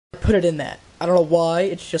put it in that. I don't know why.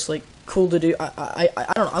 It's just like cool to do. I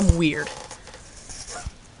don't know. I'm weird.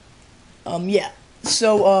 Yeah.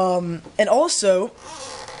 So and also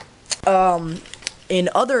in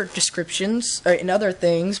other descriptions or in other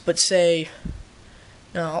things, but say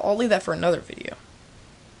no, I'll leave that for another video.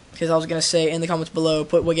 Because I was gonna say in the comments below,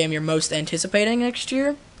 put what game you're most anticipating next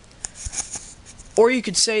year. Or you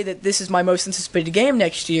could say that this is my most anticipated game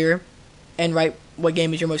next year, and write what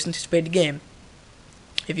game is your most anticipated game.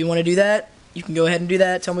 If you want to do that, you can go ahead and do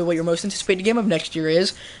that. Tell me what your most anticipated game of next year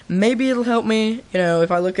is. Maybe it'll help me, you know,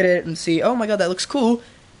 if I look at it and see, oh my god, that looks cool,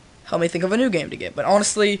 help me think of a new game to get. But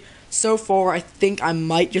honestly, so far, I think I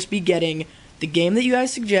might just be getting the game that you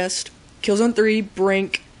guys suggest, Killzone 3,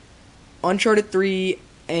 Brink, Uncharted 3,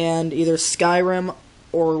 and either Skyrim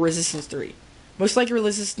or Resistance 3. Most likely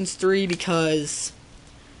Resistance 3 because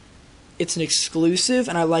it's an exclusive,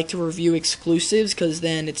 and I like to review exclusives, because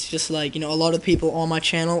then it's just like, you know, a lot of people on my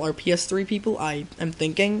channel are PS3 people, I am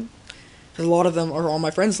thinking. Because a lot of them are on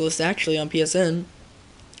my friends list, actually, on PSN.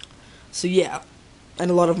 So yeah,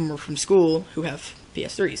 and a lot of them are from school who have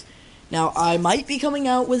PS3s. Now, I might be coming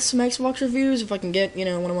out with some Xbox reviews if I can get, you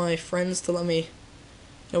know, one of my friends to let me, you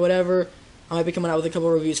know, whatever. I might be coming out with a couple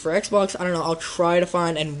of reviews for Xbox. I don't know, I'll try to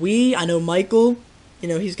find, and Wii, I know Michael, you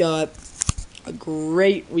know, he's got a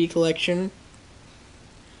great Wii collection.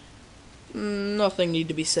 Nothing need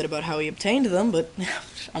to be said about how he obtained them, but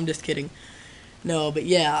I'm just kidding. No, but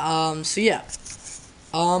yeah, so yeah.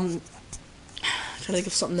 Trying to think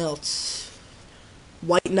of something else.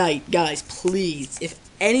 White Knight, guys, please, if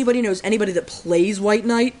anybody knows anybody that plays White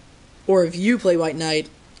Knight, or if you play White Knight,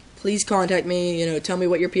 please contact me, you know, tell me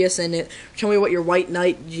what your PSN is, tell me what your White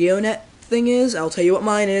Knight Geonet thing is, I'll tell you what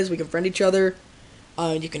mine is, we can friend each other.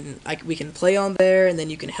 We can play on there, and then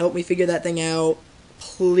you can help me figure that thing out.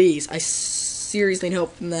 Please, I seriously need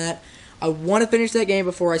help from that. I want to finish that game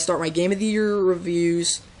before I start my Game of the Year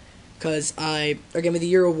reviews, or Game of the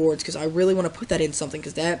Year awards, because I really want to put that in something,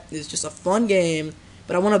 because that is just a fun game,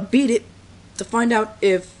 but I want to beat it to find out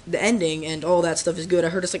if the ending and all that stuff is good. I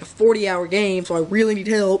heard it's like a 40-hour game, so I really need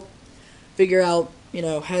help figure out, you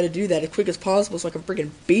know, how to do that as quick as possible so I can freaking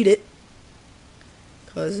beat it.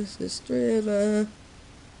 Cause this is thriller.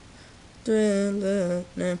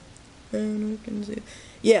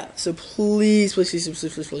 Yeah, so please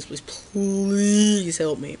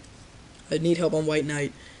help me. I need help on White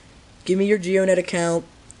Knight. Give me your Geonet account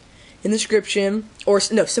in the description, or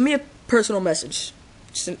no, send me a personal message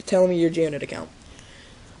telling me your Geonet account.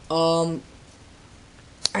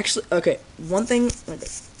 Actually, okay, one thing.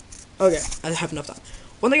 Okay, I have enough time.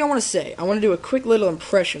 One thing I want to say. I want to do a quick little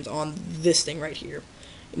impressions on this thing right here.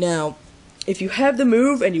 Now, if you have the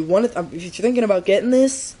move and you want it, if you're thinking about getting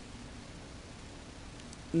this,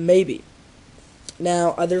 maybe.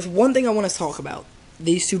 Now, there's one thing I want to talk about.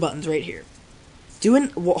 These two buttons right here.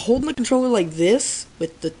 Holding the controller like this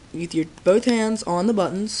with your both hands on the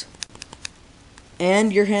buttons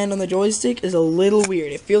and your hand on the joystick is a little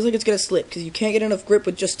weird. It feels like it's gonna slip because you can't get enough grip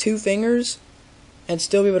with just two fingers and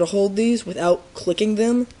still be able to hold these without clicking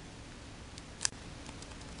them.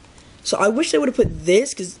 So I wish they would have put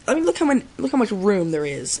this, because I mean, look how much room there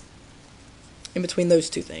is in between those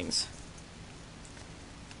two things.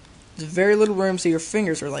 There's very little room, so your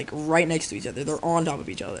fingers are like right next to each other. They're on top of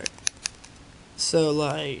each other. So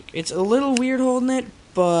like, it's a little weird holding it,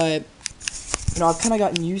 but you know, I've kind of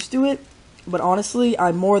gotten used to it. But honestly,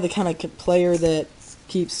 I'm more the kind of player that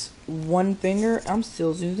keeps one finger. I'm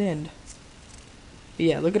still zoomed in. But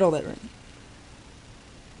yeah, look at all that room.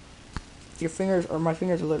 Your fingers, or my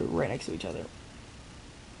fingers, are literally right next to each other.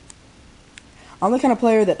 I'm the kind of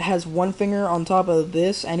player that has one finger on top of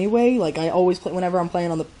this anyway. Like, I always play, whenever I'm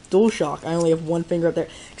playing on the DualShock, I only have one finger up there.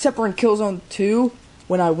 Except for in Killzone 2,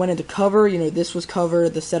 when I went into cover, you know, this was cover,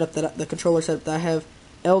 the controller setup that I have.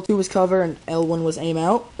 L2 was cover, and L1 was aim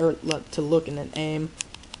out, or to look and then aim.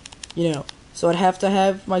 You know, so I'd have to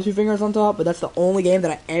have my two fingers on top, but that's the only game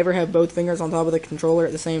that I ever have both fingers on top of the controller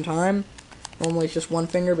at the same time. Normally it's just one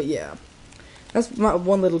finger, but yeah. That's my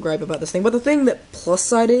one little gripe about this thing. But the thing that plus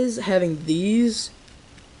side is having these,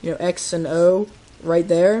 you know, X and O right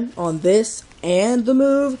there on this and the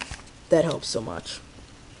move, that helps so much.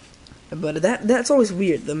 But that's always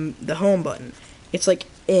weird. The home button, it's like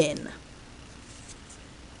in. I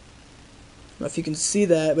don't know if you can see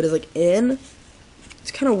that, but it's like in.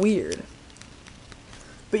 It's kind of weird.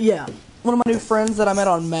 But yeah, one of my new friends that I met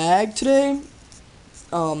on Mag today,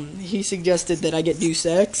 he suggested that I get Deus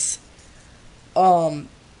Ex. So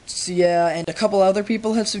yeah, and a couple other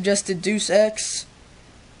people have suggested Deus Ex.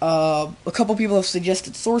 A couple people have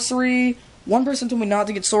suggested Sorcery. One person told me not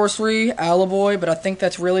to get Sorcery, Alloboy, but I think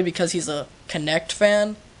that's really because he's a Connect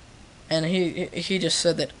fan. and he just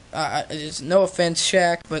said that it's no offense,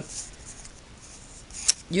 Shaq, but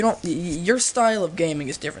your style of gaming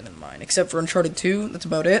is different than mine, except for Uncharted 2. That's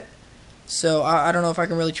about it. So I don't know if I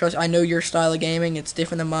can really trust. I know your style of gaming; it's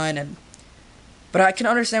different than mine, but I can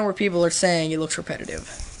understand where people are saying it looks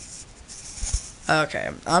repetitive. Okay,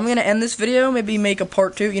 I'm gonna end this video. Maybe make a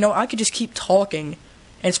part 2. You know, I could just keep talking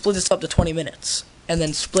and split this up to 20 minutes, and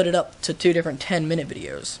then split it up to 2 different 10-minute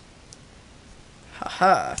videos.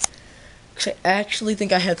 Haha. Because I actually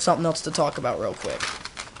think I had something else to talk about real quick.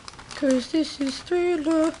 Cause this is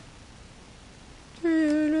Thriller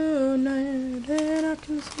night, and I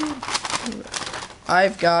can see.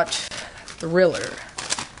 I've got Thriller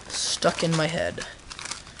stuck in my head.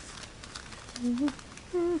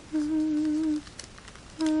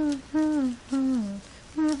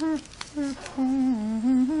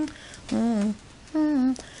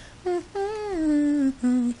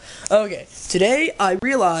 Okay, today I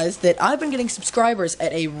realized that I've been getting subscribers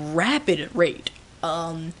at a rapid rate.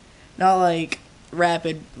 Not like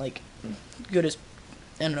rapid, like good as,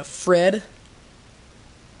 I don't know, Fred.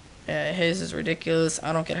 His is ridiculous.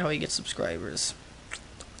 I don't get how he gets subscribers.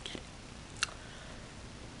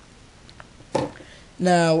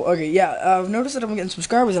 Now, okay, yeah, I've noticed that I'm getting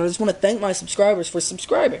subscribers, and I just want to thank my subscribers for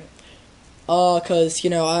subscribing. Cause, you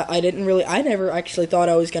know, I never actually thought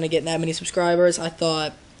I was gonna get that many subscribers. I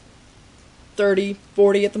thought 30,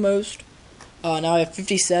 40 at the most. Now I have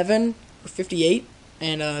 57 or 58,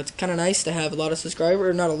 and it's kind of nice to have a lot of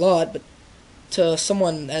subscribers. Not a lot, but to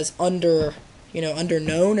someone as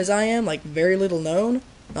underknown as I am, like very little known.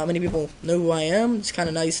 Not many people know who I am. It's kind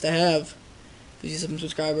of nice to have 57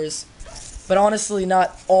 subscribers. But honestly,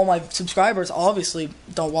 not all my subscribers obviously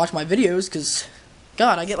don't watch my videos, because,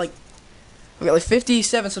 God, I got like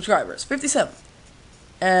 57 subscribers. 57.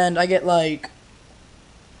 And I get like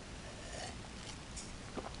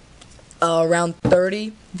around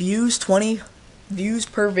 30 views, 20 views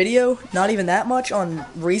per video. Not even that much on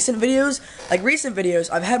recent videos. Like, recent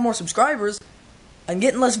videos, I've had more subscribers. I'm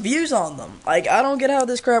getting less views on them. Like, I don't get how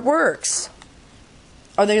this crap works.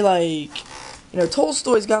 Are they like... You know,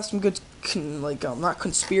 Tolstoy's got some good, not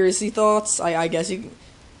conspiracy thoughts. I guess you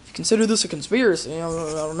consider this a conspiracy. I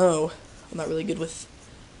don't know. I'm not really good with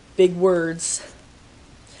big words.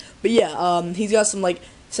 But yeah, he's got some, like,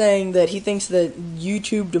 saying that he thinks that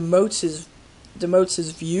YouTube demotes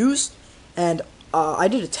his views. And I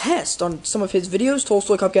did a test on some of his videos,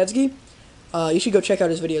 TronKatEvsky. You should go check out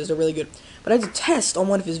his videos. They're really good. But I did a test on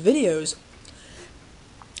one of his videos.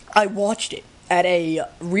 I watched it at a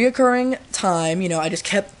reoccurring time. You know, I just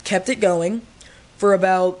kept it going for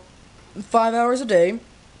about 5 hours a day.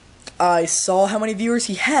 I saw how many viewers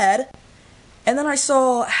he had, and then I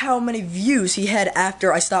saw how many views he had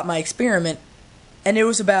after I stopped my experiment, and it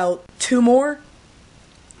was about 2 more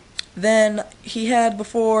than he had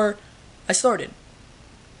before I started.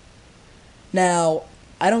 Now,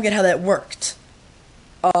 I don't get how that worked.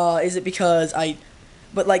 Is it because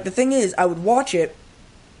but like, the thing is, I would watch it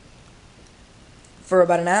for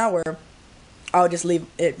about an hour. I would just leave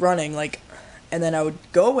it running, like, and then I would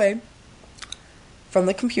go away from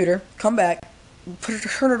the computer, come back,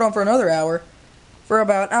 turn it on for another hour, for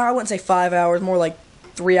about, I wouldn't say 5 hours, more like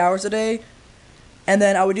 3 hours a day, and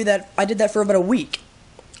then I would do that. I did that for about a week,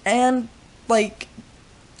 and, like,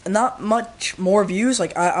 not much more views.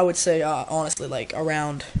 Like, I would say, honestly, like,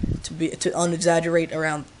 around, to unexaggerate,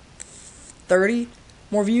 around 30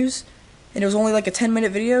 more views. And it was only like a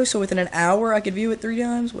 10-minute video, so within an hour I could view it 3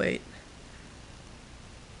 times. Wait.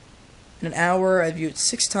 In an hour I'd view it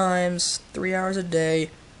 6 times, 3 hours a day,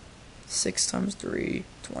 6 times 3,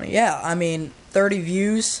 20. Yeah, I mean, 30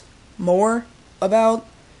 views more about.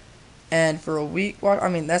 And for a week, well, I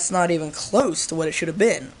mean, that's not even close to what it should have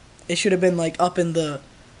been. It should have been like up in the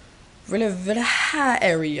really, really high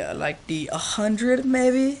area, like the 100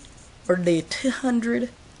 maybe, or the 200.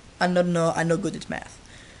 I don't know, I know good at math.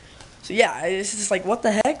 So yeah, it's just like, what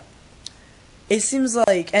the heck? It seems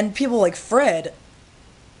like, and people like Fred,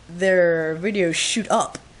 their videos shoot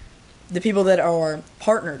up. The people that are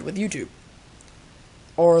partnered with YouTube,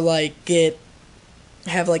 or like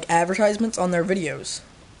have like advertisements on their videos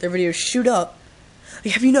shoot up.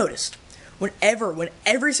 Like, have you noticed?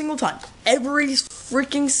 Every single time, every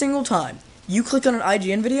freaking single time you click on an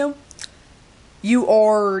IGN video, you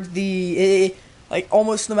are like,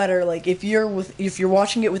 almost no matter, like, if you're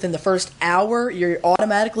watching it within the first hour, you're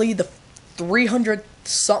automatically the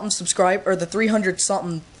 300-something subscriber, or the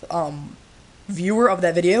 300-something viewer of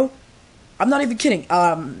that video. I'm not even kidding.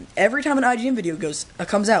 Every time an IGN video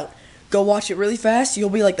comes out, go watch it really fast. You'll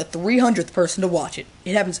be like the 300th person to watch it.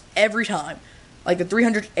 It happens every time, like the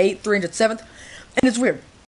 308th, 307th, and it's weird.